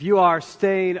If you are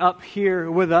staying up here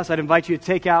with us, I'd invite you to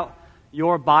take out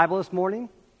your Bible this morning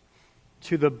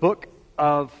to the book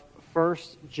of 1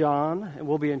 John, and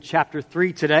we'll be in chapter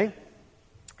 3 today.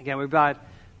 Again, we've been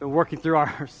working through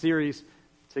our series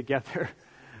together,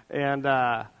 and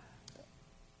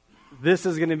this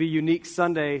is going to be a unique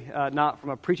Sunday, not from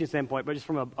a preaching standpoint, but just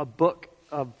from a book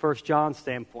of 1 John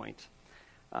standpoint.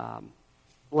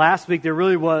 Last week, there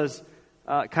really was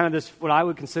kind of this, what I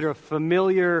would consider a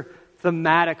familiar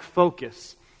thematic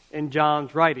focus in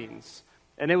John's writings.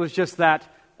 And it was just that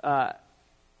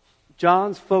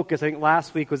John's focus, I think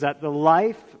last week, was that the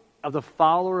life of the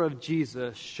follower of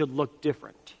Jesus should look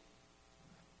different.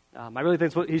 I really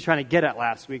think that's what he's trying to get at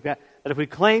last week, that if we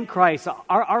claim Christ,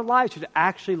 our lives should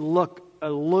actually look a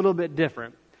little bit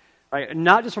different, right?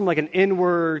 Not just from like an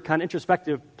inward kind of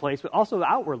introspective place, but also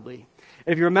outwardly.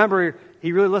 And if you remember,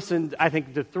 he really listened, I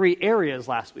think, to 3 areas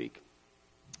last week.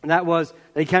 And that was,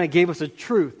 that he kind of gave us a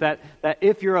truth, that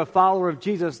if you're a follower of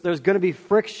Jesus, there's going to be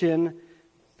friction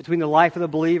between the life of the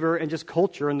believer and just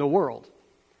culture in the world.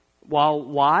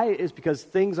 Why? Is because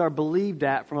things are believed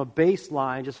at from a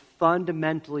baseline just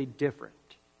fundamentally different.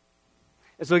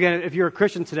 And so again, if you're a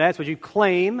Christian today, that's what you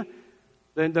claim,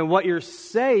 then what you're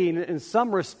saying in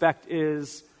some respect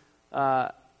is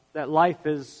that life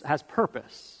has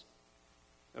purpose.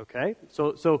 Okay?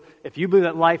 So if you believe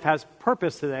that life has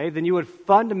purpose today, then you would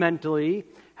fundamentally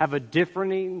have a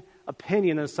differing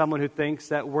opinion than someone who thinks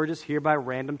that we're just here by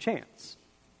random chance.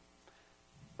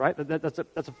 Right? That's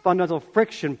a fundamental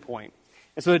friction point.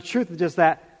 And so the truth is just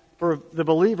that for the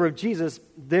believer of Jesus,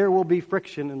 there will be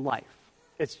friction in life.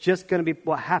 It's just going to be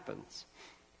what happens.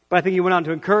 But I think he went on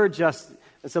to encourage us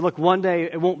and said, look, one day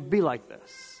it won't be like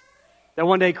this. That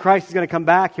one day Christ is going to come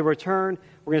back, he'll return,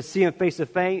 we're going to see him face to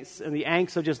face, and the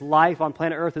angst of just life on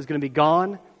planet Earth is going to be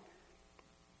gone,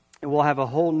 and we'll have a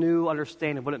whole new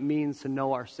understanding of what it means to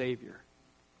know our Savior.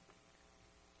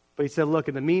 But he said, look,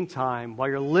 in the meantime, while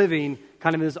you're living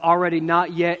kind of in this already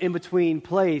not yet in-between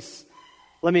place,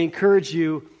 let me encourage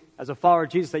you as a follower of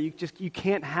Jesus that you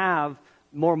can't have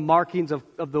more markings of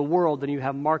the world than you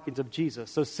have markings of Jesus.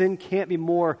 So sin can't be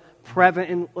more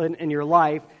prevalent in your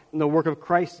life than the work of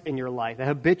Christ in your life. The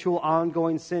habitual,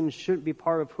 ongoing sin shouldn't be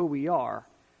part of who we are.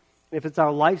 And if it's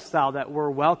our lifestyle that we're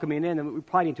welcoming in, then we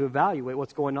probably need to evaluate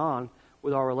what's going on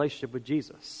with our relationship with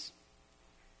Jesus.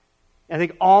 I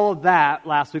think all of that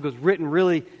last week was written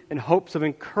really in hopes of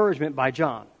encouragement by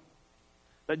John.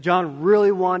 That John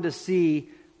really wanted to see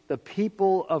the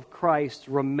people of Christ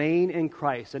remain in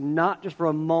Christ, and not just for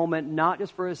a moment, not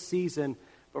just for a season,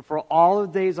 but for all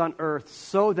of the days on earth,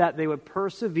 so that they would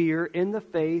persevere in the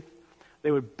faith,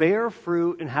 they would bear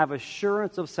fruit, and have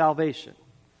assurance of salvation.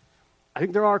 I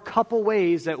think there are a couple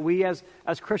ways that we as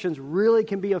Christians really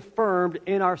can be affirmed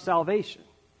in our salvation,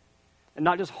 and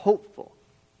not just hopeful.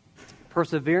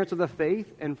 Perseverance of the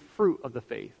faith and fruit of the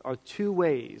faith are 2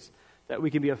 ways that we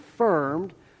can be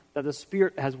affirmed that the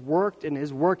Spirit has worked and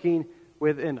is working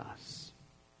within us.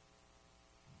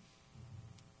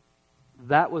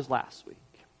 That was last week.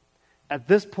 At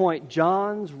this point,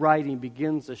 John's writing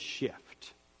begins a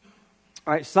shift.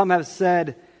 All right, some have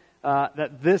said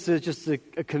that this is just a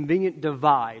convenient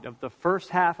divide of the first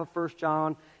half of 1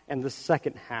 John and the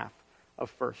second half of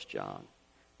 1 John.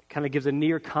 It kind of gives a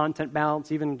near content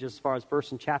balance, even just as far as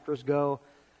verse and chapters go.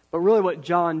 But really what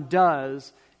John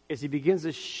does is he begins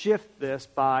to shift this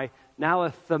by now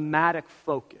a thematic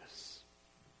focus.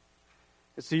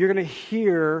 And so you're going to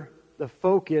hear the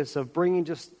focus of bringing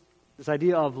just this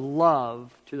idea of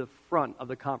love to the front of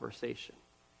the conversation.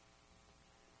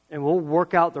 And we'll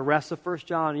work out the rest of 1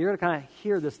 John, and you're going to kind of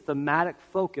hear this thematic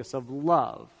focus of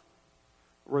love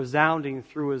resounding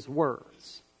through his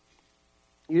words.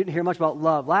 You didn't hear much about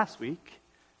love last week,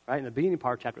 right? In the beginning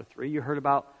part of chapter 3, you heard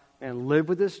about, man, live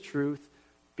with this truth,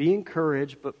 be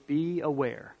encouraged, but be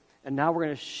aware. And now we're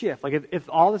going to shift. Like if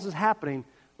all this is happening,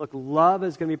 look, love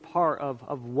is going to be part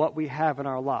of what we have in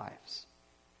our lives.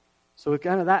 So with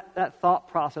kind of that thought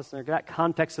process and that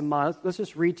context in mind, let's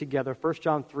just read together 1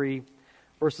 John 3,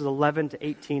 verses 11 to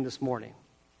 18 this morning.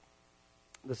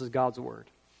 This is God's word.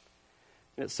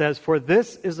 And it says, "For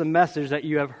this is the message that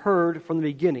you have heard from the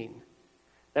beginning,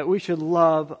 that we should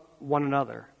love one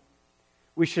another.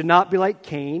 We should not be like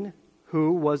Cain,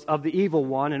 who was of the evil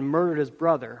one and murdered his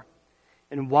brother.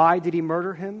 And why did he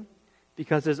murder him?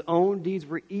 Because his own deeds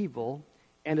were evil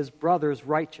and his brother's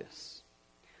righteous.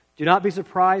 Do not be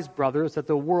surprised, brothers, that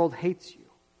the world hates you.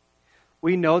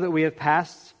 We know that we have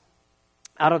passed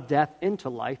out of death into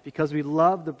life because we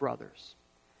love the brothers.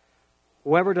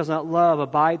 Whoever does not love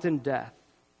abides in death.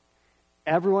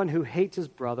 Everyone who hates his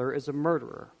brother is a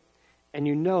murderer, and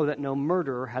you know that no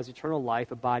murderer has eternal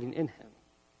life abiding in him.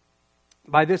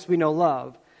 By this we know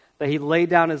love, that he laid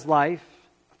down his life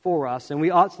for us, and we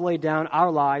ought to lay down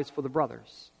our lives for the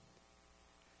brothers.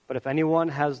 But if anyone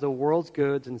has the world's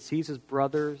goods and sees his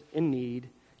brother in need,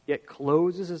 yet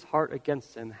closes his heart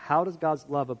against him, how does God's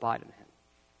love abide in him?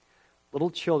 Little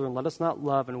children, let us not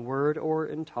love in word or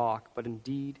in talk, but in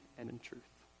deed and in truth.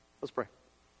 Let's pray.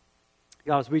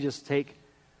 God, as we just take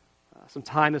some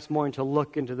time this morning to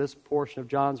look into this portion of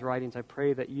John's writings, I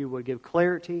pray that you would give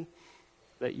clarity,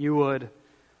 that you would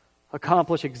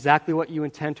accomplish exactly what you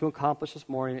intend to accomplish this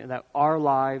morning, and that our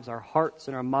lives, our hearts,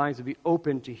 and our minds would be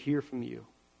open to hear from you,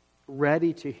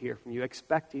 ready to hear from you,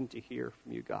 expecting to hear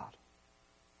from you, God.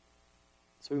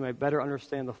 So we might better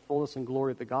understand the fullness and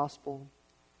glory of the gospel,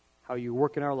 how you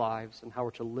work in our lives, and how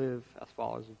we're to live as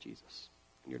followers of Jesus.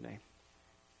 In your name,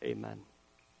 amen.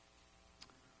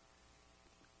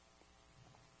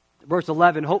 Verse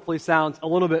 11 hopefully sounds a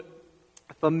little bit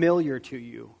familiar to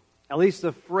you, at least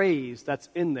the phrase that's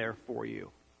in there for you.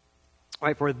 All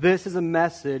right, for this is a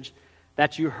message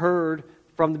that you heard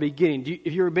from the beginning.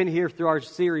 If you've been here through our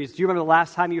series, do you remember the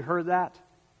last time you heard that?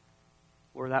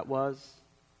 Where that was?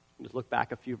 Just look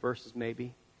back a few verses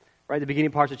maybe. Right, the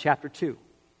beginning parts of chapter 2.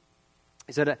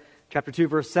 He said, chapter 2,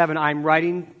 verse 7, I'm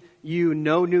writing you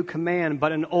no new command,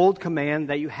 but an old command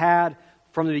that you had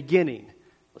from the beginning.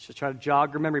 Let's just try to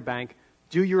jog your memory bank.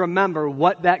 Do you remember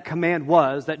what that command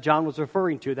was that John was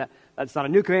referring to? That's not a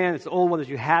new command, it's the old one that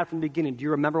you had from the beginning. Do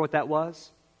you remember what that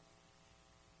was?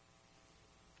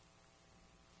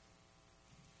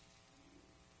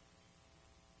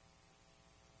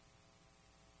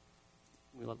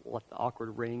 We let the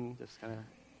awkward ring just kind of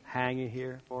hang in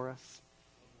here for us.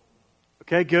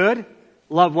 Okay, good.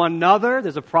 Love one another.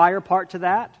 There's a prior part to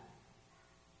that.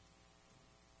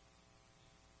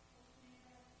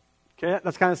 Okay,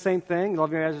 that's kind of the same thing.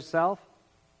 Love your neighbor as yourself.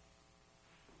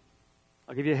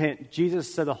 I'll give you a hint.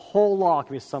 Jesus said the whole law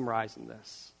can be summarized in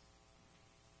this.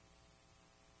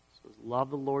 So love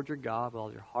the Lord your God with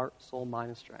all your heart, soul, mind,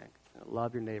 and strength. And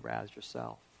love your neighbor as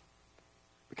yourself.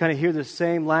 We kind of hear the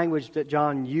same language that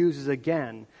John uses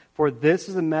again. For this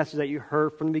is the message that you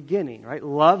heard from the beginning, right?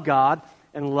 Love God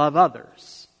and love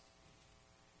others.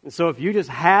 And so if you just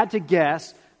had to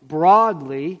guess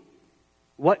broadly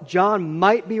what John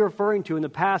might be referring to in the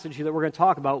passage that we're going to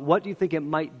talk about, what do you think it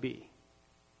might be?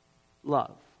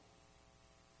 Love.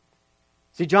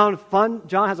 See, John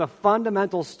has a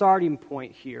fundamental starting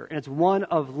point here, and it's one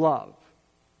of love.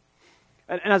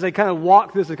 And as I kind of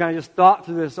walked through this, I kind of just thought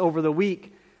through this over the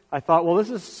week, I thought, well, this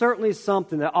is certainly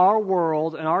something that our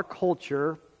world and our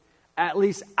culture, at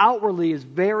least outwardly, is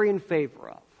very in favor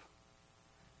of.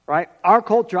 Right? Our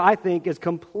culture, I think, is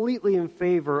completely in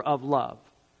favor of love.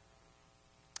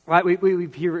 Right? We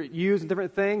hear it used in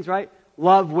different things, right?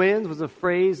 Love wins was a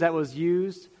phrase that was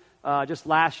used just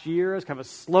last year as kind of a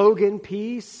slogan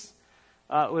piece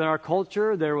within our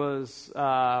culture. There was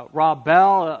Rob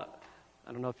Bell,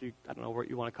 I don't know what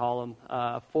you want to call him,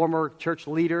 a former church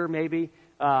leader maybe,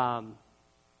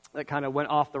 that kind of went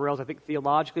off the rails, I think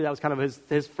theologically. That was kind of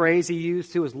his phrase he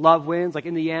used too, was love wins. Like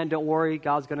in the end, don't worry,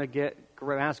 God's going to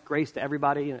ask grace to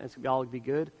everybody and it's going to all be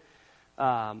good.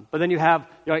 But then you have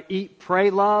eat, pray,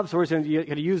 love. So we're going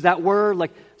to use that word.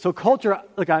 Like so, culture.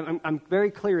 Look, I'm very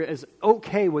clear is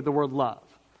okay with the word love,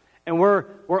 and we're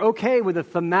okay with the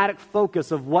thematic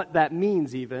focus of what that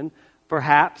means, even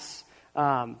perhaps.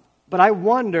 But I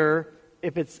wonder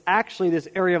if it's actually this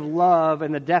area of love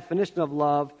and the definition of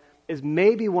love is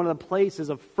maybe one of the places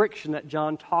of friction that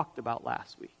John talked about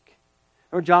last week.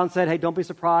 Remember John said, hey, don't be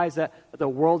surprised that the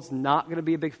world's not going to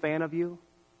be a big fan of you.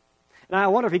 And I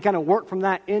wonder if he kind of worked from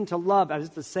that into love as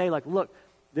to say, like, look,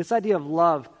 this idea of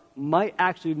love might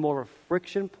actually be more of a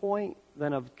friction point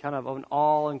than of kind of an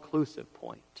all-inclusive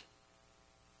point.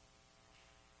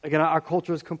 Again, our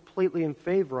culture is completely in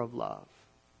favor of love.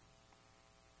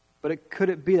 But could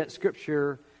it be that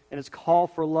Scripture and its call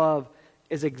for love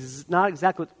is not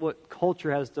exactly what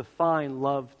culture has defined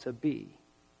love to be?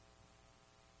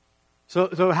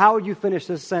 So how would you finish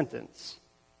this sentence?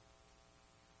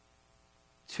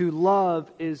 To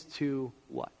love is to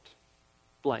what?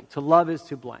 Blank. To love is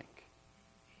to blank.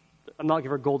 I'm not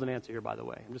giving a golden answer here, by the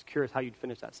way. I'm just curious how you'd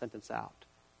finish that sentence out.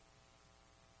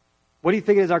 What do you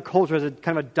think it is our culture has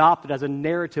kind of adopted as a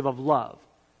narrative of love?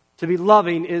 To be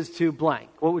loving is to blank.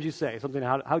 What would you say? Something.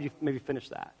 How would you maybe finish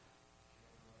that?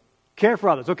 Care for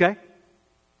others. Okay.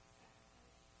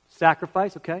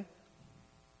 Sacrifice. Okay.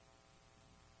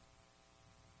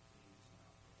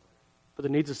 Put the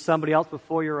needs of somebody else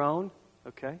before your own.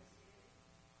 Okay.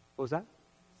 What was that?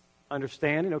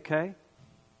 Understanding. Okay.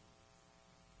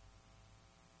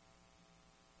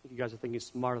 you guys are thinking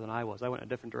smarter than I was. I went a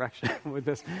different direction with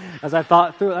this as I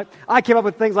thought through it. I came up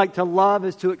with things like to love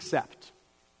is to accept.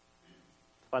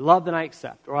 If I love, then I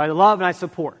accept. Or I love and I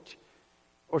support.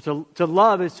 Or to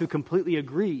love is to completely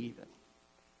agree even.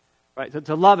 Right?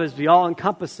 To love is to be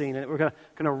all-encompassing. And we're going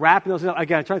to wrap those up.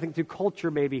 Again, I'm trying to think through culture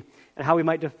maybe and how we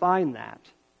might define that.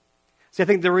 See, I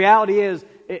think the reality is,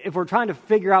 if we're trying to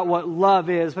figure out what love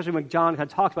is, especially when John kind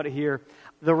of talks about it here,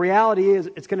 the reality is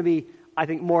it's going to be, I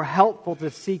think, more helpful to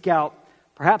seek out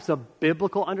perhaps a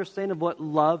biblical understanding of what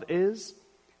love is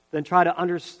than try to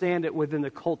understand it within the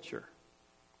culture.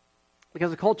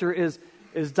 Because the culture is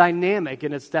dynamic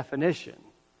in its definition.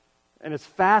 And it's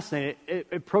fascinating. It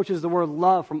approaches the word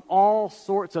love from all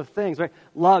sorts of things. Right?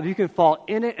 Love, you can fall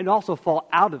in it and also fall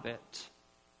out of it.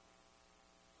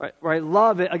 Right?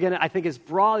 Love, again, I think is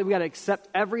broadly, we got to accept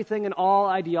everything and all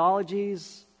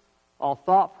ideologies, all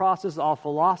thought processes, all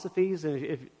philosophies.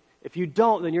 And if you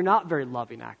don't, then you're not very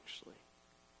loving, actually.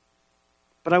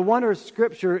 But I wonder if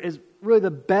Scripture is really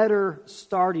the better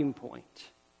starting point.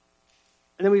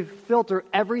 And then we filter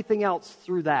everything else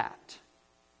through that.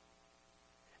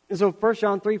 And so 1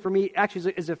 John 3 for me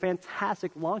actually is a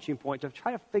fantastic launching point to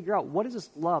try to figure out what is this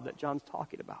love that John's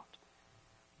talking about.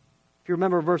 If you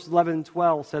remember, verse 11 and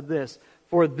 12 said this,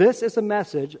 "For this is a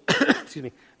message excuse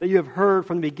me, that you have heard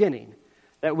from the beginning,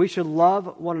 that we should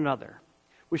love one another.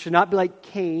 We should not be like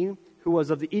Cain, who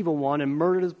was of the evil one and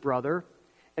murdered his brother.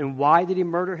 And why did he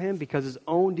murder him? Because his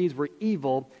own deeds were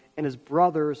evil and his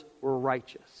brothers were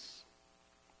righteous."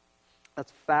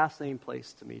 That's a fascinating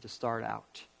place to me to start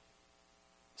out.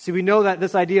 See, we know that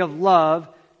this idea of love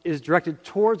is directed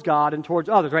towards God and towards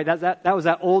others, right? That was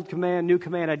that old command, new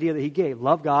command idea that he gave.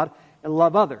 Love God and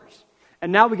love others.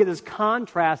 And now we get this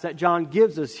contrast that John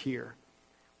gives us here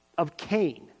of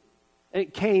Cain.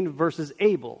 Cain versus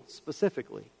Abel,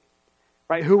 specifically.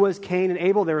 Right? Who was Cain and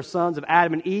Abel? They were sons of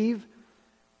Adam and Eve.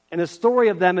 And the story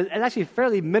of them is actually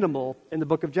fairly minimal in the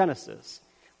book of Genesis.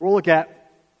 We'll look at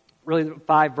really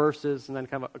 5 verses and then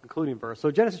kind of a concluding verse. So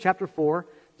Genesis chapter 4,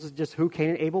 this is just who Cain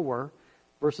and Abel were.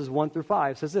 Verses 1 through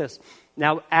 5 says this,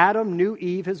 "Now Adam knew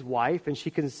Eve his wife, and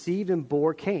she conceived and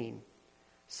bore Cain,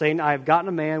 saying, I have gotten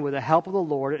a man with the help of the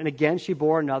Lord. And again she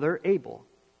bore another, Abel.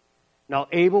 Now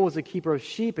Abel was a keeper of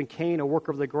sheep, and Cain a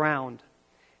worker of the ground.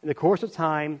 In the course of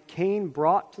time, Cain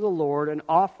brought to the Lord an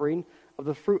offering of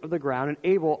the fruit of the ground, and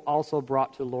Abel also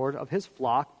brought to the Lord of his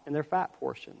flock and their fat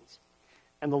portions.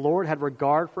 And the Lord had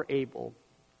regard for Abel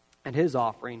and his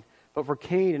offering, but for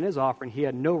Cain and his offering he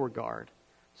had no regard.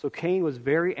 So Cain was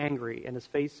very angry, and his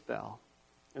face fell."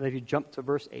 And then if you jump to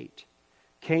verse 8,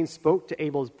 "Cain spoke to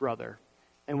Abel's brother,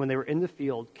 and when they were in the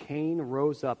field, Cain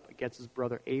rose up against his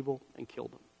brother Abel and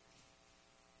killed him."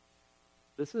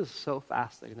 This is so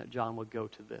fascinating that John would go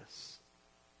to this.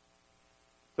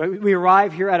 We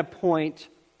arrive here at a point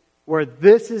where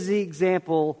this is the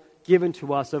example given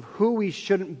to us of who we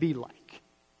shouldn't be like.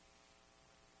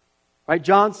 Right?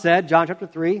 John said, John chapter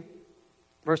 3,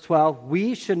 verse 12,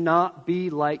 "We should not be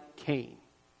like Cain.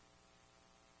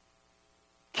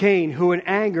 Cain, who in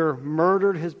anger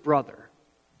murdered his brother,"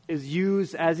 is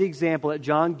used as the example that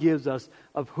John gives us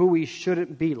of who we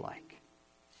shouldn't be like.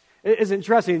 It is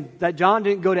interesting that John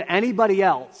didn't go to anybody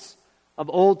else of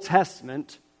Old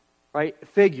Testament, right,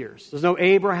 figures. There's no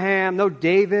Abraham, no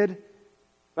David.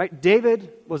 Right?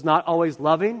 David was not always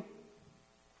loving.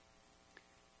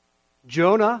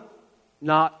 Jonah,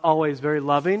 not always very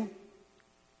loving.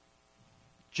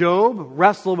 Job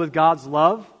wrestled with God's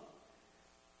love,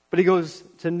 but he goes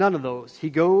to none of those. He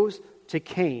goes to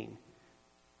Cain,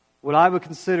 what I would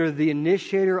consider the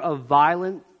initiator of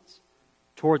violence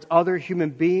towards other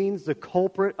human beings, the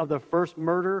culprit of the first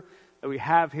murder that we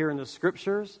have here in the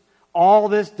Scriptures. All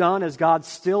this done as God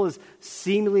still is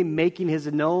seemingly making his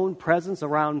known presence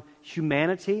around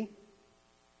humanity.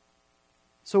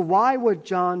 So why would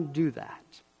John do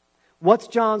that? What's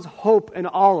John's hope in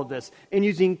all of this, in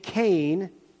using Cain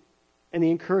and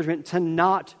the encouragement to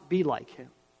not be like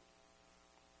him?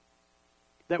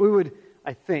 That we would,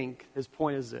 I think, his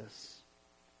point is this,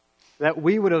 that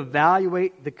we would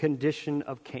evaluate the condition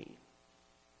of Cain.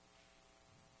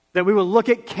 That we would look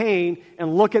at Cain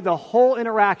and look at the whole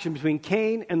interaction between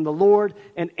Cain and the Lord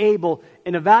and Abel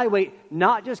and evaluate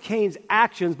not just Cain's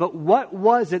actions, but what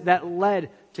was it that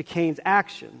led to Cain's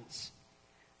actions.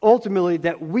 Ultimately,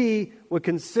 that we would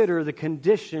consider the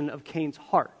condition of Cain's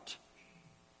heart.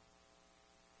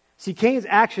 See, Cain's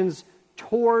actions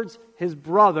towards his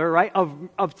brother, right,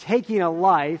 of taking a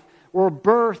life, were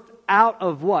birthed out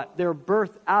of what? They were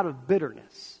birthed out of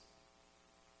bitterness.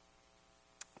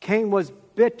 Cain was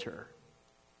bitter,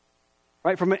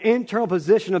 right, from an internal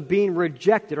position of being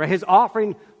rejected, right? His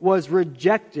offering was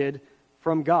rejected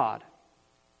from God.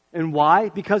 And why?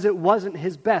 Because it wasn't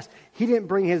his best. He didn't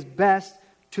bring his best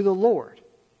to the Lord.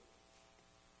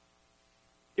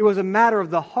 It was a matter of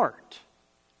the heart.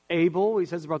 Abel, he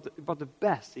says, about the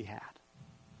best he had.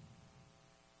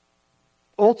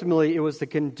 Ultimately, it was the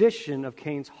condition of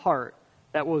Cain's heart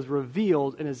that was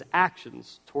revealed in his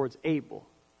actions towards Abel.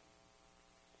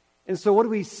 And so what do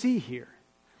we see here?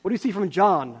 What do you see from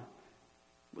John?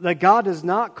 That God does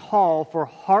not call for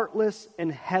heartless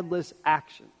and headless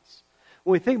actions.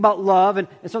 When we think about love, and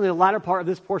certainly the latter part of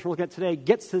this portion we're looking at today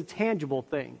gets to the tangible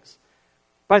things.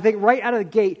 But I think right out of the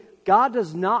gate, God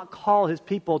does not call his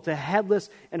people to headless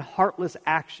and heartless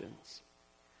actions.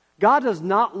 God does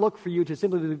not look for you to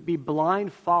simply be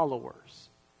blind followers.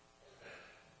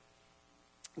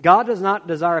 God does not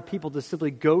desire people to simply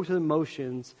go through the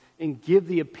motions and give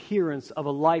the appearance of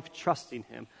a life trusting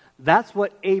him. That's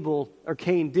what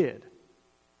Cain did.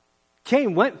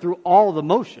 Cain went through all the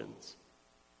motions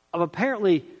of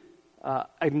apparently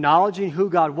acknowledging who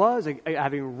God was,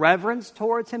 having reverence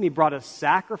towards him. He brought a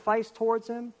sacrifice towards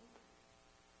him.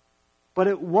 But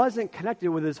it wasn't connected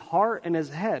with his heart and his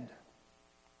head.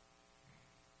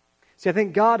 See, I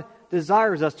think God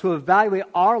desires us to evaluate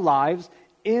our lives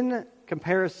in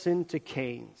comparison to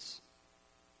Cain's.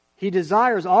 He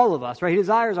desires all of us, right? He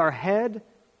desires our head,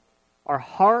 our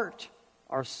heart,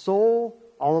 our soul,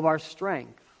 all of our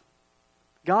strength.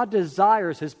 God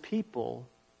desires his people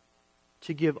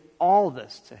to give all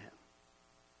this to him.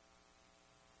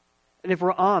 And if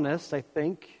we're honest, I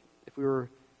think, if we were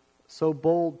so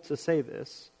bold to say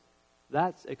this,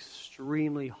 that's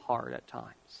extremely hard at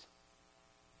times.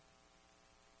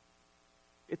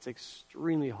 It's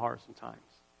extremely hard sometimes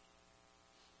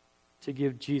to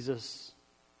give Jesus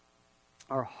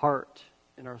our heart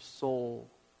and our soul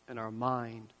and our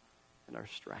mind and our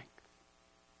strength.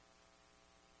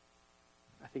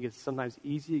 I think it's sometimes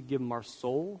easy to give him our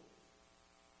soul,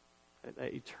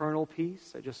 that eternal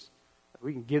peace.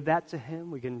 We can give that to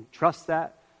him. We can trust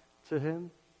that to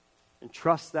him and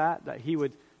trust that he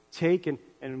would take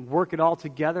and work it all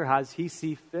together as he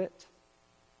see fit.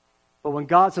 But when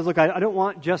God says, look, I don't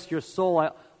want just your soul.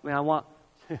 I want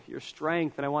your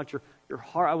strength, and I want your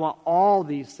heart. I want all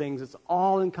these things. It's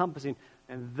all encompassing.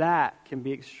 And that can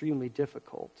be extremely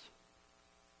difficult.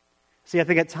 See, I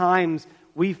think at times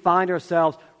we find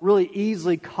ourselves really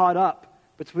easily caught up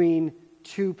between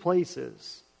two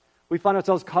places. We find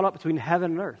ourselves caught up between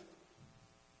heaven and earth.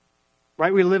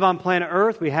 Right? We live on planet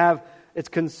Earth. We have its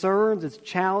concerns, its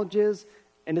challenges,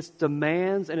 and its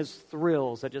demands and its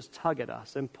thrills that just tug at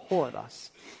us and pull at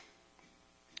us.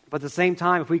 But at the same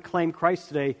time, if we claim Christ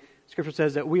today, Scripture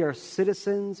says that we are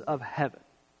citizens of heaven.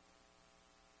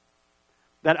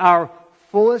 That our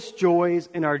fullest joys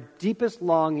and our deepest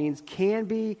longings can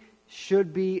be,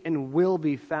 should be, and will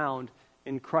be found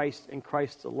in Christ and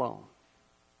Christ alone.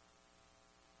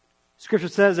 Scripture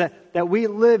says that we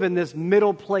live in this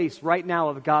middle place right now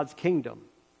of God's kingdom.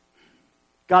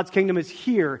 God's kingdom is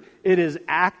here. It is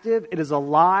active. It is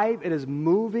alive. It is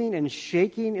moving and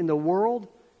shaking in the world.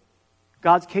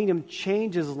 God's kingdom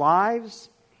changes lives,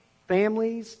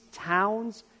 families,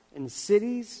 towns, and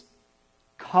cities,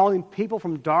 calling people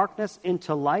from darkness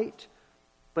into light.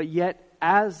 But yet,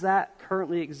 as that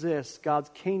currently exists,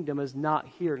 God's kingdom is not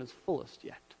here in its fullest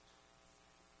yet.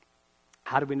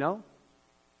 How do we know?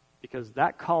 Because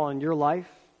that call on your life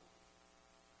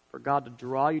for God to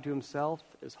draw you to himself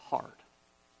is hard.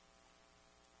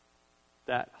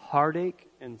 That heartache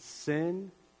and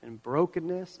sin and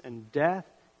brokenness and death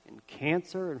and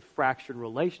cancer and fractured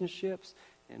relationships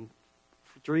and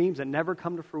dreams that never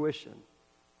come to fruition,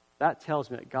 that tells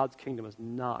me that God's kingdom is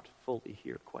not fully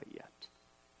here quite yet.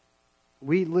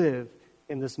 We live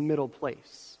in this middle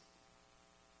place.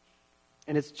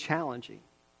 And it's challenging.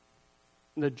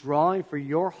 And the drawing for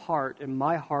your heart and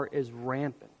my heart is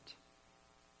rampant.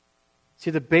 See,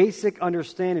 the basic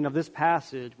understanding of this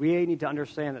passage, we need to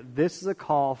understand that this is a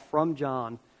call from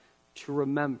John to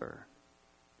remember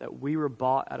that we were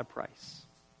bought at a price.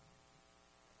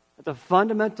 That the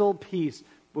fundamental piece,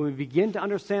 when we begin to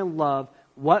understand love,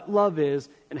 what love is,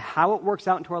 and how it works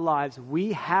out into our lives,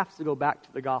 we have to go back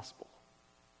to the gospel.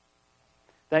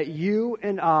 That you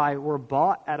and I were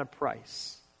bought at a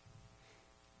price.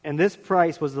 And this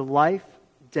price was the life,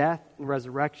 death, and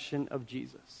resurrection of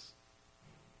Jesus.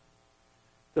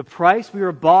 The price we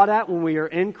were bought at when we are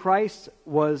in Christ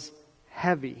was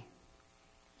heavy,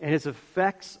 and its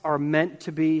effects are meant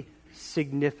to be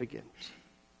significant.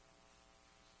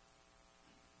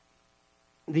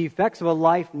 The effects of a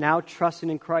life now trusting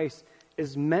in Christ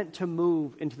is meant to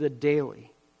move into the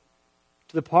daily,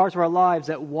 to the parts of our lives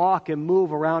that walk and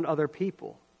move around other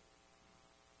people.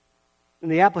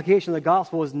 And the application of the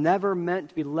gospel was never meant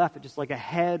to be left at just like a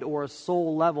head or a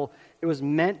soul level. It was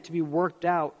meant to be worked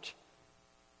out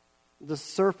the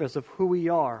surface of who we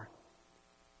are.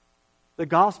 The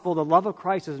gospel, the love of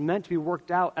Christ, is meant to be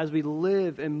worked out as we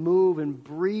live and move and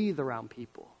breathe around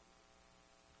people.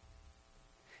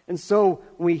 And so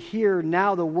when we hear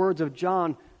now the words of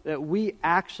John, that we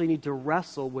actually need to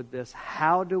wrestle with this.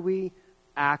 How do we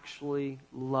actually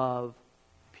love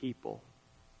people?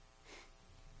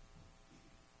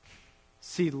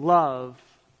 See, love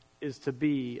is to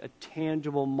be a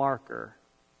tangible marker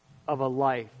of a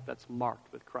life that's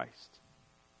marked with Christ.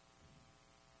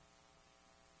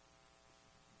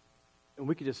 And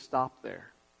we could just stop there,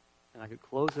 and I could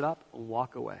close it up and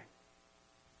walk away.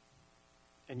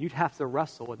 And you'd have to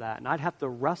wrestle with that, and I'd have to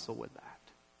wrestle with that.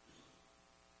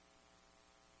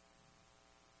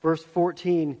 Verse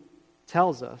 14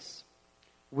 tells us,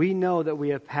 we know that we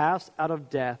have passed out of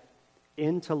death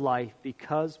into life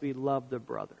because we love the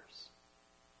brothers.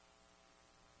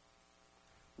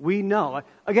 We know.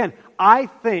 Again, I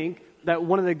think that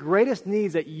one of the greatest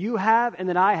needs that you have and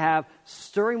that I have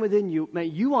stirring within you,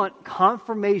 man, you want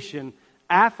confirmation,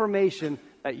 affirmation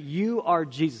that you are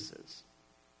Jesus's.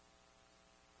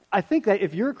 I think that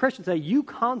if you're a Christian today, you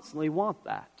constantly want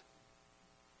that.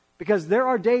 Because there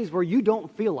are days where you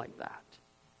don't feel like that.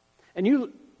 And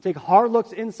you take hard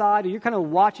looks inside, and you're kind of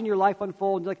watching your life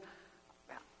unfold, and you're like,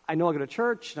 I know I go to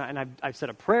church, and I've said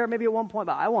a prayer maybe at one point,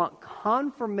 but I want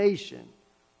confirmation,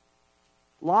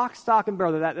 lock, stock, and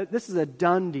barrel, that this is a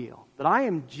done deal, that I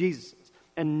am Jesus,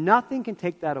 and nothing can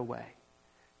take that away.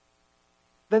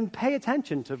 Then pay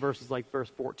attention to verses like verse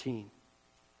 14.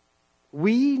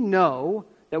 We know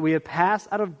that we have passed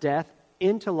out of death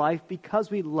into life because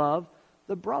we love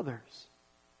the brothers.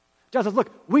 John says,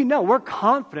 look, we know, we're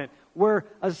confident, we're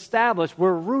established,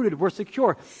 we're rooted, we're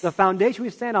secure. The foundation we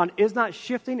stand on is not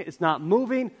shifting, it's not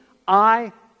moving.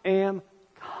 I am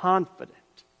confident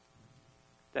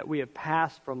that we have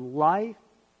passed from life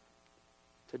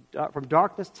from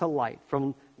darkness to light,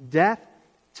 from death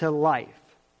to life.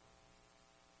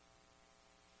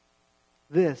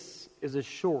 This is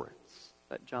assurance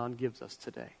that John gives us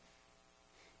today.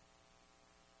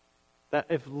 That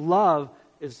if love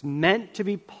is meant to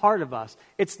be part of us,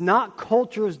 it's not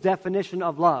culture's definition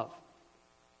of love.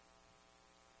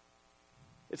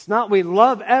 It's not we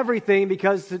love everything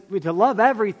because to love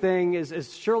everything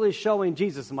is surely showing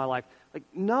Jesus in my life. Like,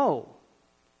 no.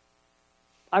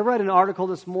 I read an article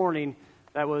this morning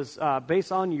that was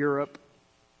based on Europe,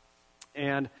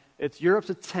 and it's Europe's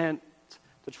attempt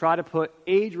to try to put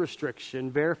age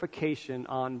restriction, verification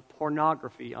on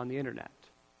pornography on the internet.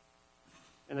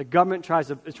 And the government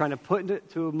is trying to put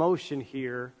into motion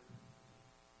here,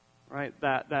 right,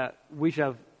 that we should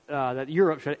have, that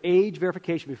Europe should have age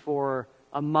verification before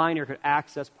a minor could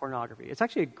access pornography. It's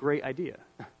actually a great idea.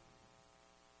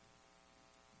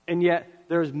 And yet,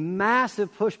 there's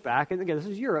massive pushback. And again, this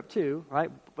is Europe too, right?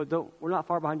 But we're not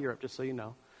far behind Europe, just so you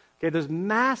know. Okay, there's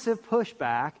massive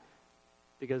pushback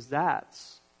because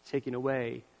that's taking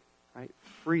away, right,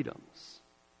 freedoms.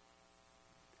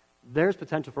 There's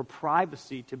potential for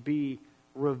privacy to be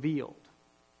revealed.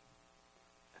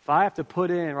 If I have to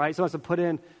put in, right, someone has to put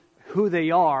in who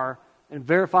they are and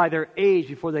verify their age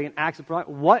before they can access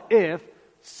pornography. What if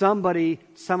somebody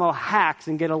somehow hacks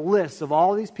and get a list of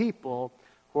all these people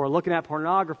who are looking at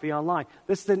pornography online?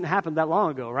 This didn't happen that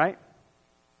long ago, right?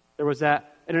 There was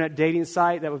that internet dating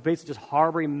site that was basically just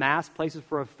harboring mass places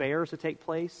for affairs to take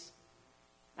place.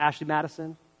 Ashley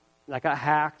Madison. That got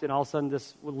hacked, and all of a sudden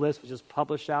this list was just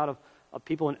published out of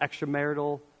people in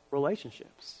extramarital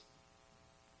relationships.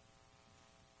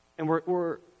 And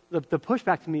the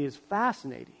pushback to me is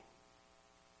fascinating.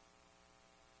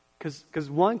 Because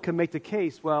one could make the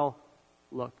case, well,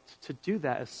 look, to do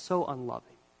that is so unloving.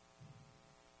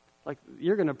 Like,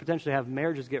 you're going to potentially have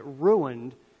marriages get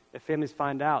ruined if families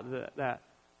find out that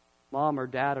mom or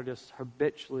dad are just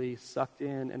habitually sucked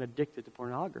in and addicted to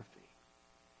pornography.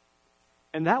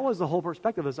 And that was the whole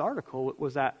perspective of this article,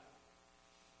 was that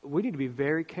we need to be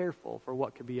very careful for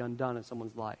what could be undone in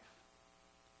someone's life.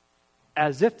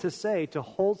 As if to say, to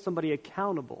hold somebody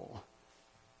accountable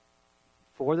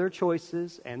for their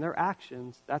choices and their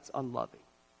actions, that's unloving.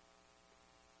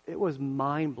 It was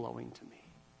mind-blowing to me.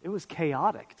 It was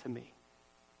chaotic to me.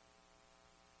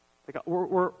 Like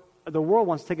the world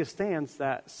wants to take a stance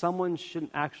that someone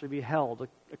shouldn't actually be held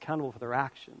accountable for their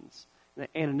actions. And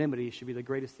that anonymity should be the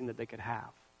greatest thing that they could have.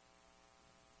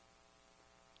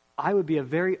 I would be a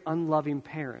very unloving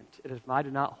parent if I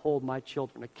did not hold my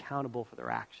children accountable for their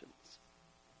actions.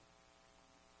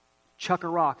 Chuck a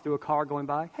rock through a car going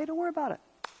by. Hey, don't worry about it.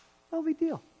 No big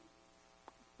deal.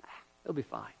 It'll be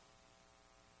fine.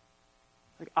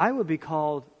 Like, I would be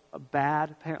called a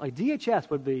bad parent. Like DHS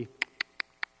would be,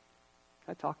 can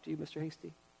I talk to you, Mr.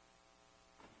 Hasty?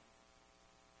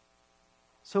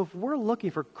 So if we're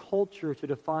looking for culture to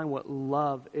define what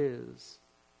love is,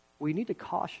 we need to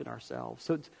caution ourselves.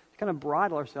 So to kind of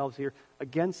bridle ourselves here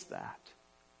against that.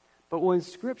 But when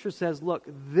Scripture says, look,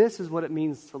 this is what it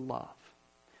means to love.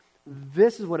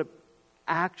 This is what it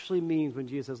actually means when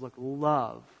Jesus says, look,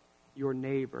 love your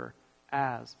neighbor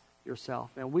as yourself.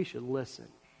 And we should listen.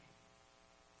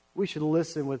 We should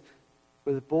listen with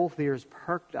both ears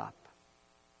perked up.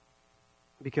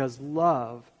 Because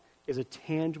love is a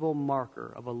tangible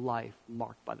marker of a life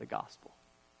marked by the gospel.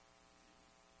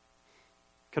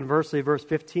 Conversely, verse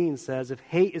 15 says, if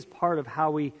hate is part of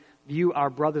how we view our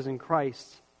brothers in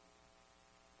Christ,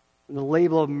 then the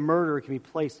label of murder can be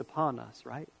placed upon us,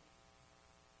 right?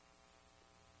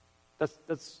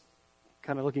 That's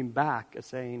kind of looking back at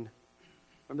saying,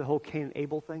 remember the whole Cain and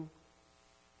Abel thing?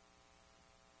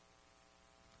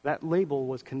 That label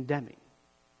was condemning.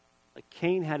 Like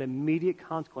Cain had immediate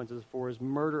consequences for his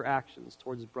murder actions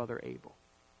towards his brother Abel.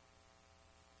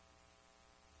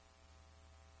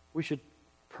 We should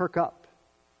perk up.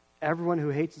 Everyone who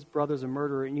hates his brother is a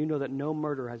murderer, and you know that no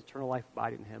murderer has eternal life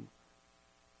abiding in him.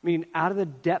 I mean, out of the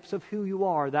depths of who you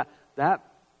are, that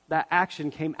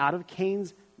action came out of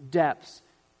Cain's depths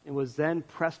and was then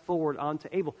pressed forward onto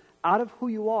Abel. Out of who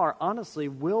you are, honestly,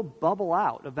 will bubble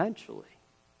out eventually.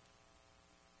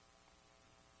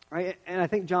 Right? And I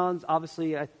think John's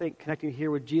obviously, connecting here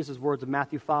with Jesus' words of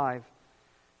Matthew 5.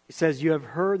 He says, you have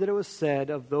heard that it was said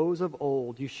of those of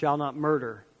old, you shall not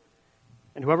murder.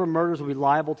 And whoever murders will be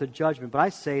liable to judgment. But I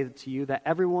say to you that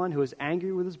everyone who is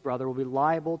angry with his brother will be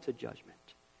liable to judgment.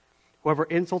 Whoever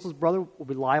insults his brother will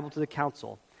be liable to the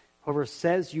council. Whoever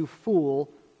says you fool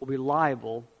will be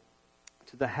liable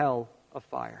to the hell of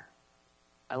fire.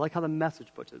 I like how the Message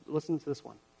puts it. Listen to this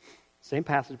one. Same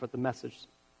passage, but the Message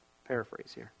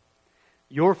paraphrase here.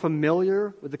 You're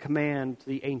familiar with the command to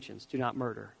the ancients, do not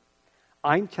murder.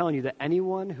 I'm telling you that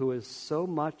anyone who is so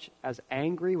much as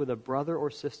angry with a brother or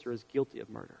sister is guilty of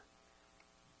murder.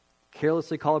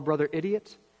 Carelessly call a brother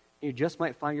idiot, and you just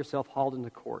might find yourself hauled into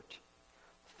court.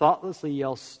 Thoughtlessly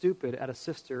yell stupid at a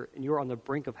sister, and you're on the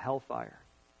brink of hellfire.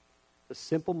 The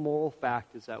simple moral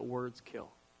fact is that words kill.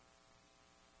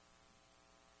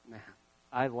 Man,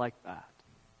 I like that.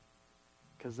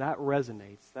 Because that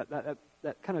resonates.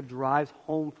 That kind of drives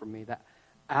home for me. That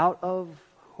out of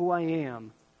who I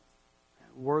am,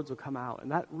 words will come out.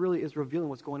 And that really is revealing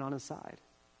what's going on inside.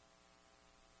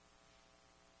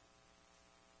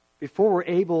 Before we're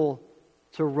able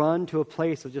to run to a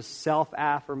place of just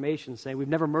self-affirmation, saying we've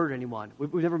never murdered anyone,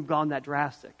 we've never gone that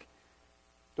drastic.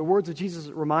 The words of Jesus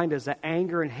remind us that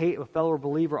anger and hate of a fellow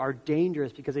believer are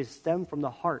dangerous because they stem from the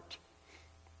heart.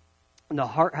 And the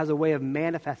heart has a way of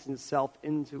manifesting itself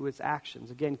into its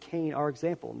actions. Again, Cain, our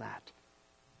example in that.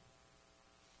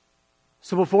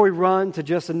 So before we run to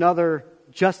just another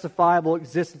justifiable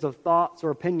existence of thoughts or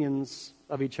opinions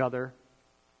of each other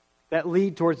that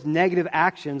lead towards negative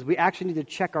actions, we actually need to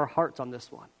check our hearts on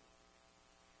this one.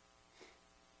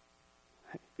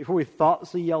 Before we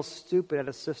thoughtlessly yell stupid at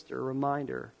a sister, a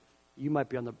reminder, you might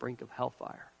be on the brink of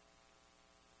hellfire.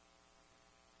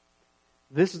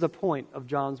 This is the point of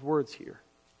John's words here.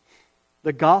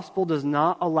 The gospel does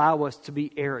not allow us to be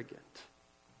arrogant,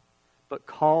 but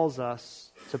calls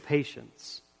us to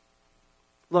patience.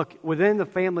 Look, within the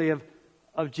family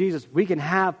of Jesus, we can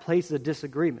have places of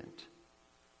disagreement,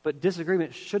 but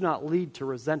disagreement should not lead to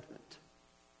resentment.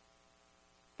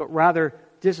 But rather,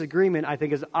 disagreement, I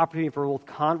think, is an opportunity for both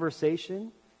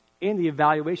conversation and the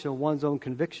evaluation of one's own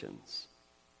convictions.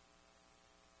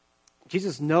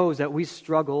 Jesus knows that we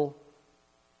struggle,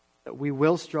 that we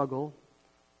will struggle,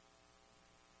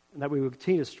 and that we will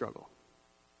continue to struggle.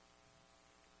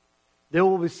 There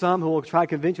will be some who will try to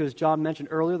convince you, as John mentioned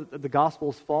earlier, that the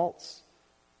gospel is false,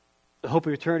 the hope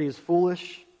of eternity is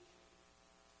foolish,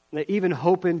 and that even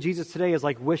hope in Jesus today is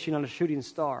like wishing on a shooting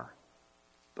star.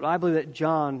 But I believe that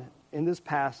John, in this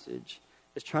passage,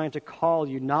 is trying to call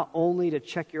you not only to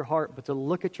check your heart, but to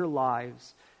look at your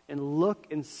lives and look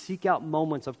and seek out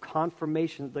moments of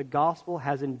confirmation that the gospel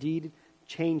has indeed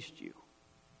changed you.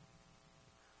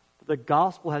 The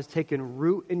gospel has taken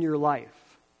root in your life.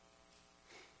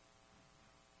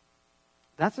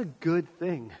 That's a good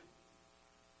thing.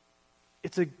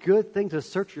 It's a good thing to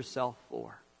search yourself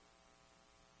for.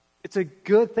 It's a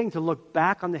good thing to look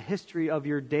back on the history of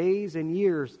your days and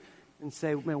years and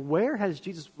say, man, where has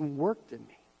Jesus worked in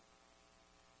me?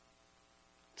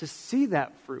 To see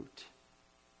that fruit.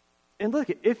 And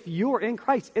look, if you're in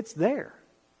Christ, it's there.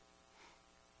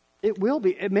 It will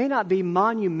be. It may not be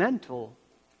monumental,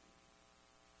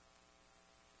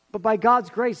 But by God's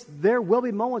grace, there will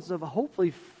be moments of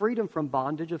hopefully freedom from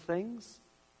bondage of things.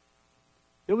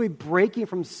 There will be breaking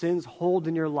from sin's hold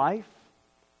in your life.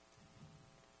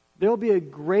 There will be a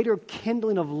greater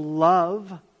kindling of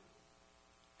love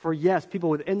for, yes, people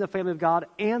within the family of God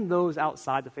and those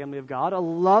outside the family of God. A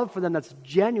love for them that's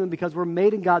genuine because we're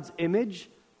made in God's image.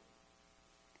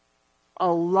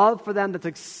 A love for them that's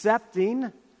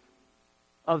accepting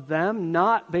of them,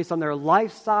 not based on their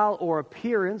lifestyle or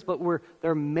appearance, but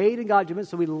they're made in God's image,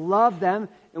 so we love them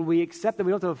and we accept them.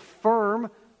 We don't have to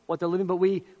affirm what they're living, but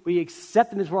we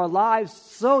accept them into our lives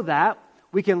so that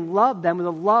we can love them with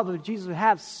the love of Jesus we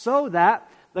have, so that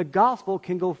the gospel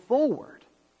can go forward.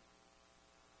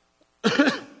 I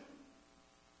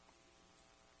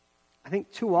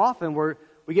think too often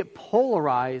we get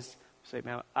polarized. Say,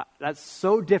 man, that's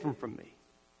so different from me.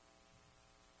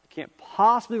 I can't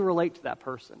possibly relate to that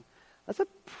person. That's a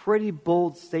pretty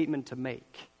bold statement to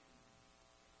make.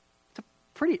 It's a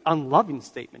pretty unloving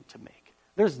statement to make.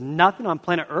 There's nothing on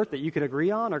planet Earth that you could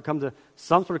agree on or come to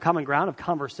some sort of common ground of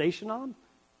conversation on.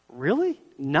 Really?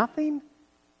 Nothing?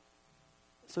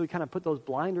 So we kind of put those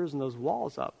blinders and those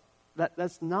walls up.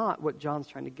 That's not what John's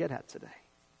trying to get at today.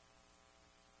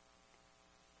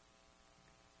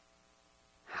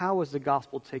 How has the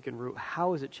gospel taken root?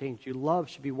 How has it changed you? Love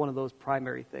should be one of those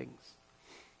primary things.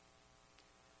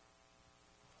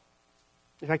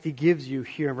 In fact, he gives you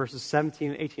here in verses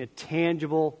 17 and 18 a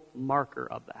tangible marker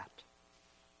of that.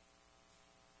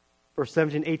 Verse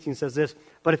 17 and 18 says this,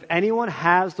 "But if anyone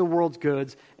has the world's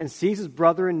goods and sees his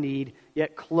brother in need,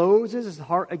 yet closes his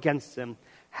heart against him,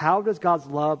 how does God's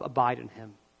love abide in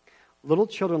him? Little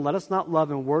children, let us not love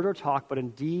in word or talk, but in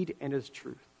deed and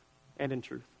in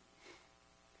truth."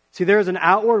 See, there is an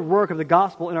outward work of the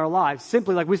gospel in our lives.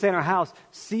 Simply, like we say in our house,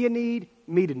 see a need,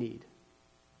 meet a need.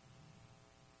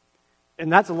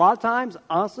 And that's a lot of times,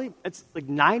 honestly, it's like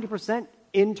 90%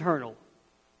 internal.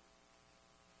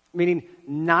 Meaning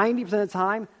 90% of the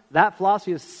time, that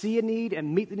philosophy of see a need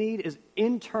and meet the need is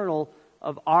internal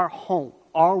of our home,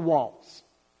 our walls.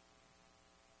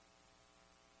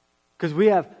 Because we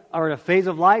are in a phase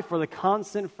of life where the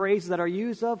constant phrases that are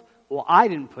used of, well, I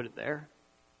didn't put it there.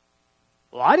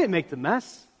 Well, I didn't make the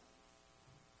mess.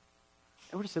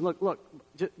 And we're just saying, look,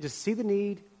 just see the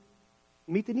need,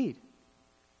 meet the need.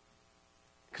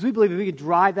 Because we believe if we could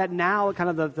drive that now at kind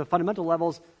of the fundamental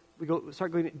levels,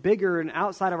 start going bigger and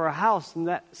outside of our house, and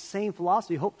that same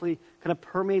philosophy hopefully kind of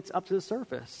permeates up to the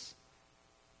surface.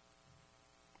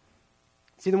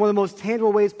 See, one of the most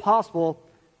tangible ways possible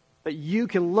that you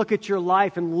can look at your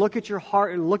life and look at your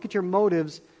heart and look at your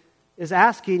motives is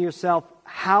asking yourself,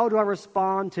 how do I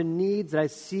respond to needs that I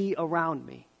see around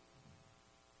me?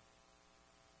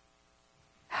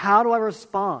 How do I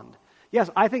respond? Yes,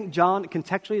 I think John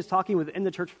contextually is talking within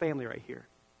the church family right here.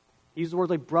 He uses words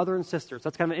like brother and sister. So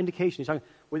that's kind of an indication. He's talking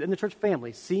within the church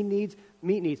family. See needs,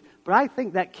 meet needs. But I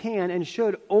think that can and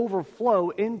should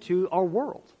overflow into our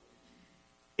world,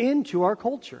 into our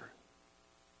culture.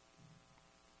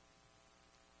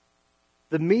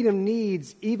 The meet of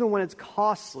needs, even when it's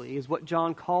costly, is what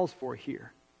John calls for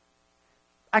here.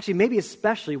 Actually, maybe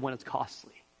especially when it's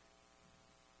costly.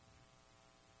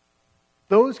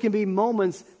 Those can be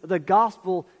moments that the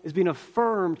gospel is being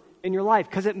affirmed in your life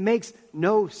because it makes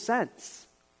no sense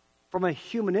from a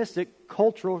humanistic,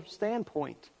 cultural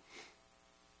standpoint.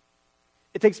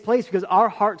 It takes place because our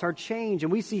hearts are changed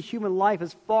and we see human life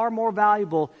as far more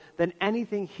valuable than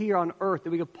anything here on earth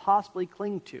that we could possibly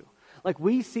cling to. Like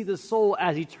we see the soul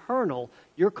as eternal.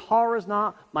 Your car is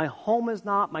not, my home is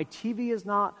not, my TV is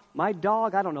not, my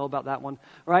dog, I don't know about that one,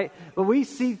 right? But we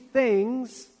see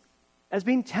things as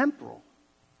being temporal.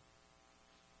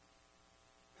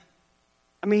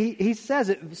 I mean, he says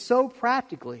it so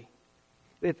practically.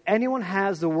 If anyone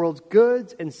has the world's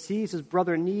goods and sees his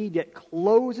brother in need, yet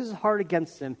closes his heart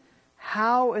against him,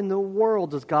 how in the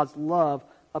world does God's love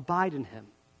abide in him?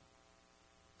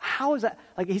 How is that?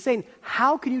 Like he's saying,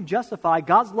 how can you justify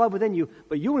God's love within you,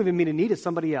 but you won't even meet a need of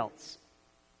somebody else?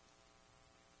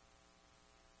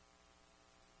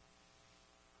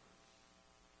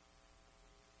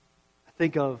 I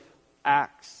think of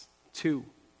Acts 2.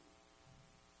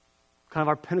 Kind of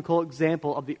our pinnacle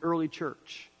example of the early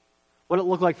church. What it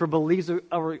looked like for believers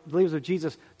of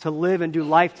Jesus to live and do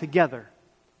life together.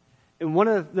 And one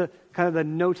of the kind of the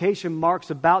notation marks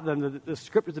about them, the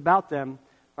scriptures about them,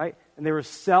 right? And they were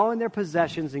selling their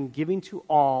possessions and giving to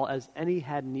all as any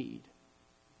had need.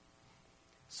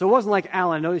 So it wasn't like,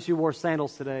 Alan, I noticed you wore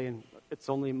sandals today and it's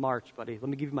only March, buddy. Let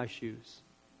me give you my shoes.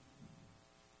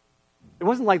 It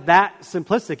wasn't like that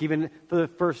simplistic even for the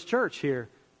first church here.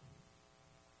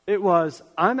 It was,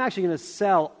 I'm actually going to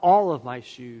sell all of my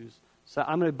shoes So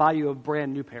I'm going to buy you a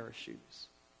brand new pair of shoes.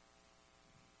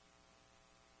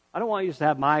 I don't want you just to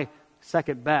have my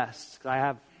second best, because I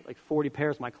have like 40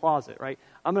 pairs in my closet, right?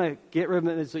 I'm going to get rid of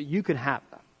them so you can have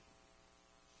them.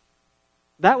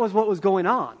 That was what was going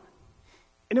on.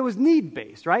 And it was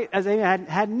need-based, right? As they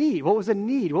had need. What was the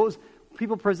need? What was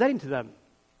people presenting to them?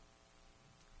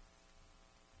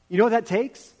 You know what that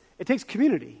takes? It takes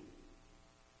community.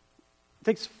 It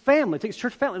takes family. It takes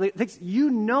church family. It takes you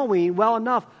knowing well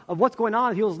enough of what's going on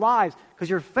in people's lives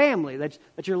because you're family, that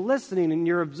you're listening and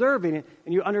you're observing it,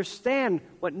 and you understand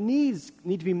what needs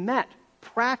need to be met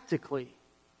practically.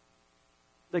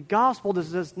 The gospel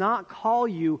does not call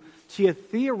you to a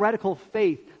theoretical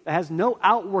faith that has no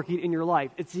outworking in your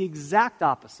life. It's the exact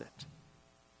opposite.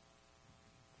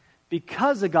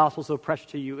 Because the gospel is so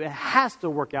precious to you, it has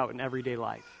to work out in everyday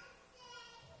life.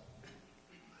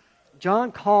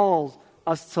 John calls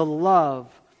us to love,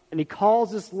 and he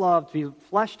calls this love to be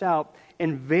fleshed out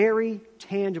in very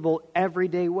tangible,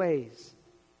 everyday ways.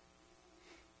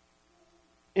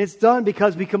 And it's done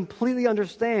because we completely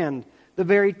understand the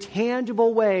very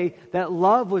tangible way that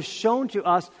love was shown to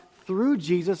us through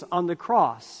Jesus on the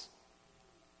cross.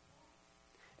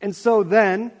 And so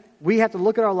then, we have to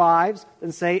look at our lives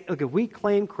and say, okay, we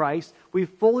claim Christ. We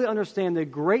fully understand the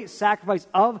great sacrifice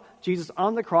of Jesus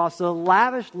on the cross, the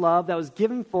lavish love that was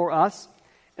given for us.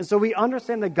 And so we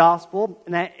understand the gospel,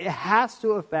 and that it has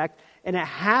to affect and it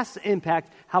has to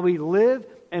impact how we live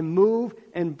and move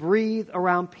and breathe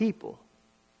around people.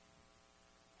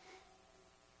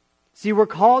 See, we're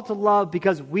called to love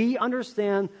because we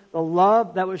understand the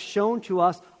love that was shown to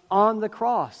us on the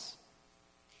cross.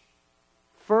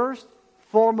 First,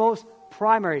 foremost,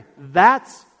 primary.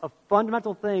 That's a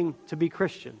fundamental thing to be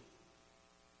Christian.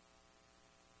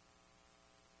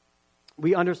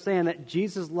 We understand that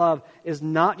Jesus' love is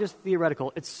not just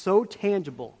theoretical, it's so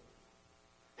tangible.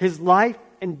 His life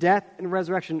and death and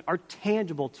resurrection are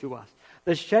tangible to us.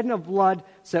 The shedding of blood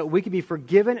so that we can be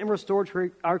forgiven and restored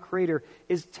to our Creator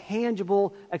is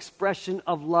tangible expression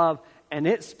of love, and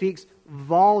it speaks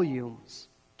volumes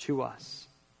to us.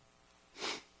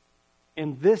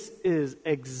 And this is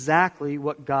exactly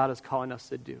what God is calling us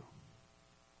to do.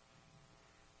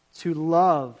 To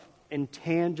love in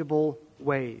tangible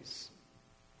ways.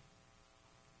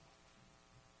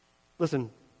 Listen,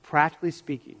 practically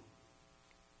speaking,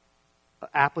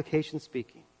 application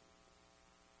speaking,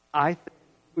 I think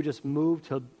we just move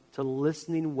to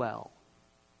listening well.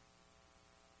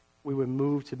 We would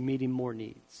move to meeting more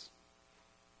needs.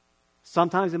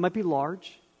 Sometimes it might be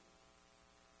large.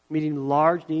 Meeting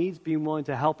large needs, being willing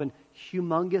to help in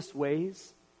humongous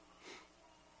ways.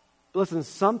 But listen,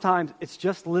 sometimes it's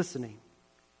just listening.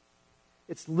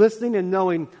 It's listening and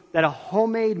knowing that a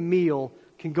homemade meal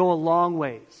can go a long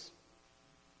ways.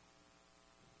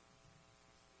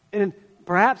 And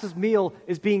perhaps this meal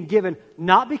is being given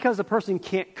not because the person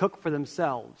can't cook for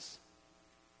themselves,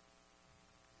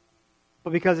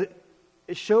 but because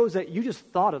it shows that you just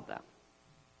thought of them.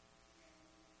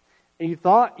 And you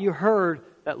thought you heard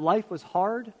that life was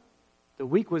hard, the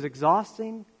week was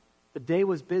exhausting, the day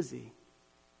was busy.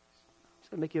 I'm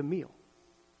just going to make you a meal.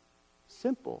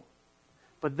 Simple.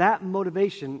 But that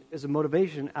motivation is a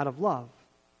motivation out of love.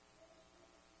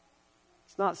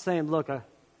 It's not saying, look,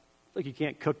 you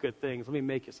can't cook good things. Let me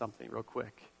make you something real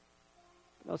quick.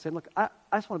 No, saying, look, I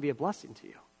just want to be a blessing to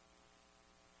you.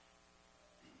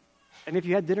 And if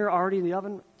you had dinner already in the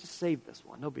oven, just save this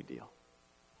one. No big deal.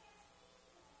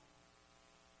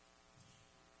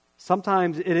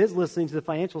 Sometimes it is listening to the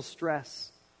financial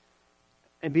stress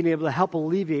and being able to help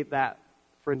alleviate that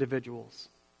for individuals.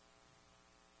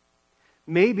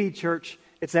 Maybe, church,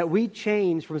 it's that we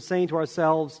change from saying to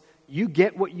ourselves, you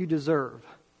get what you deserve.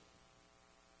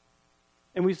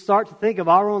 And we start to think of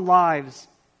our own lives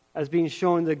as being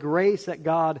shown the grace that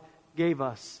God gave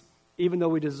us, even though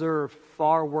we deserve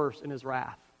far worse in His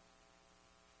wrath.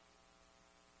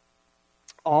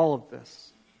 All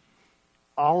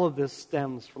of this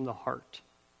stems from the heart.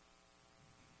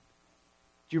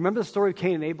 Do you remember the story of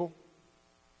Cain and Abel?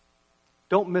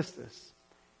 Don't miss this.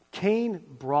 Cain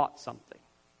brought something.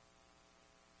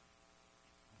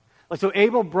 So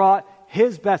Abel brought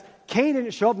his best. Cain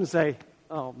didn't show up and say,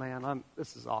 "Oh man,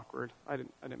 this is awkward. I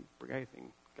didn't bring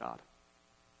anything, God."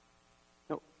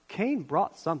 No, Cain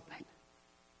brought something.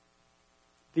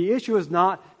 The issue is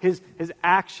not his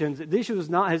actions. The issue is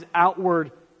not his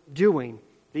outward doing.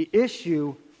 The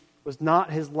issue was not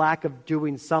his lack of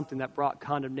doing something that brought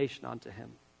condemnation onto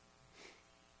him.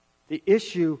 The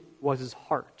issue was his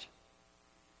heart.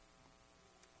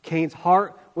 Cain's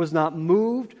heart was not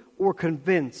moved or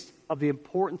convinced of the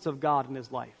importance of God in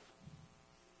his life.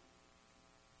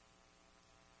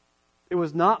 It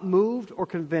was not moved or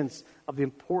convinced of the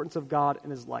importance of God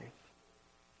in his life.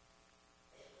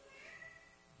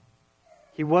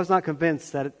 He was not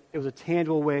convinced that it was a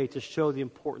tangible way to show the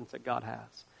importance that God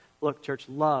has. Look, church,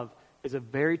 love is a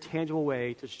very tangible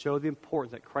way to show the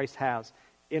importance that Christ has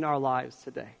in our lives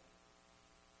today.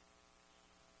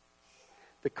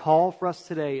 The call for us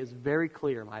today is very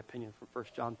clear, in my opinion, from 1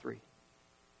 John 3.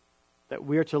 That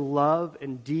we are to love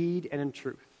in deed and in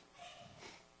truth.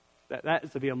 That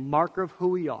is to be a marker of who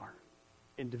we are,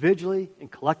 individually and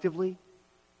collectively.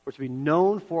 We're to be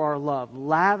known for our love,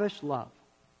 lavish love.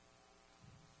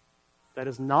 That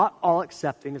is not all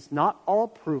accepting, it's not all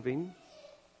approving.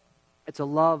 It's a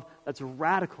love that's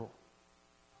radical.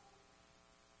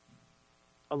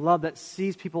 A love that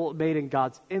sees people made in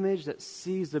God's image, that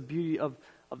sees the beauty of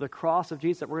the cross of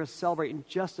Jesus that we're going to celebrate in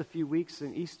just a few weeks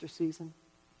in Easter season.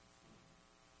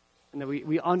 And that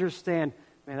we understand,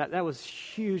 man, that was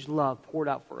huge love poured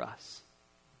out for us.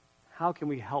 How can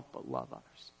we help but love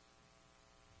others?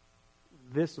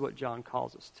 This is what John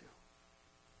calls us to.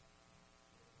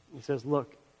 He says,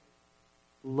 look,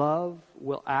 love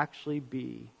will actually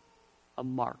be a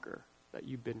marker that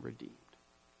you've been redeemed.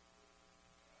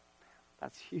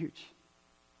 That's huge.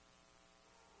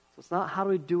 So it's not how do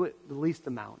we do it the least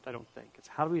amount, I don't think. It's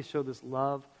how do we show this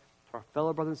love to our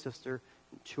fellow brother and sister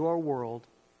and to our world.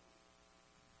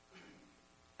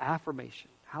 Affirmation.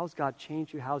 How has God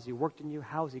changed you? How has he worked in you?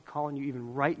 How is he calling you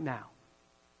even right now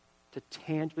to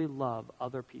tangibly love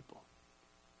other people?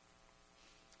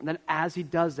 And then as he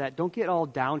does that, don't get all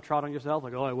downtrodden on yourself,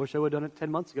 like, oh, I wish I would have done it 10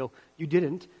 months ago. You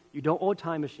didn't. You don't own a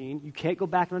time machine. You can't go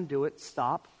back and undo it.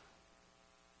 Stop.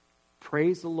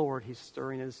 Praise the Lord, he's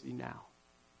stirring in you now.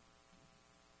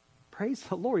 Praise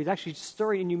the Lord, he's actually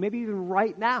stirring in you, maybe even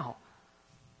right now,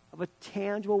 of a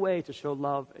tangible way to show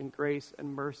love and grace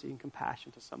and mercy and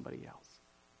compassion to somebody else.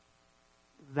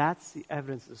 That's the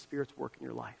evidence that the Spirit's work in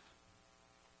your life.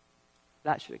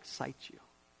 That should excite you.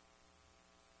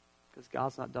 Because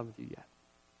God's not done with you yet.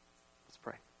 Let's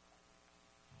pray.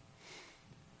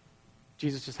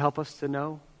 Jesus, just help us to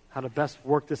know how to best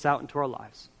work this out into our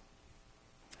lives.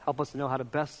 Help us to know how to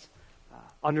best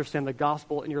understand the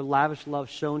gospel and your lavish love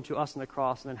shown to us on the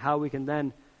cross, and then how we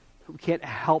can't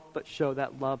help but show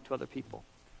that love to other people.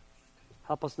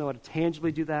 Help us know how to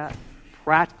tangibly do that,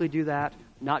 practically do that,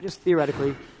 not just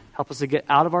theoretically. Help us to get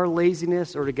out of our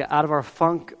laziness or to get out of our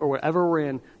funk or whatever we're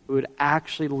in. We would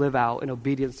actually live out in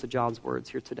obedience to John's words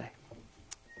here today.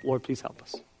 Lord, please help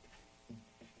us.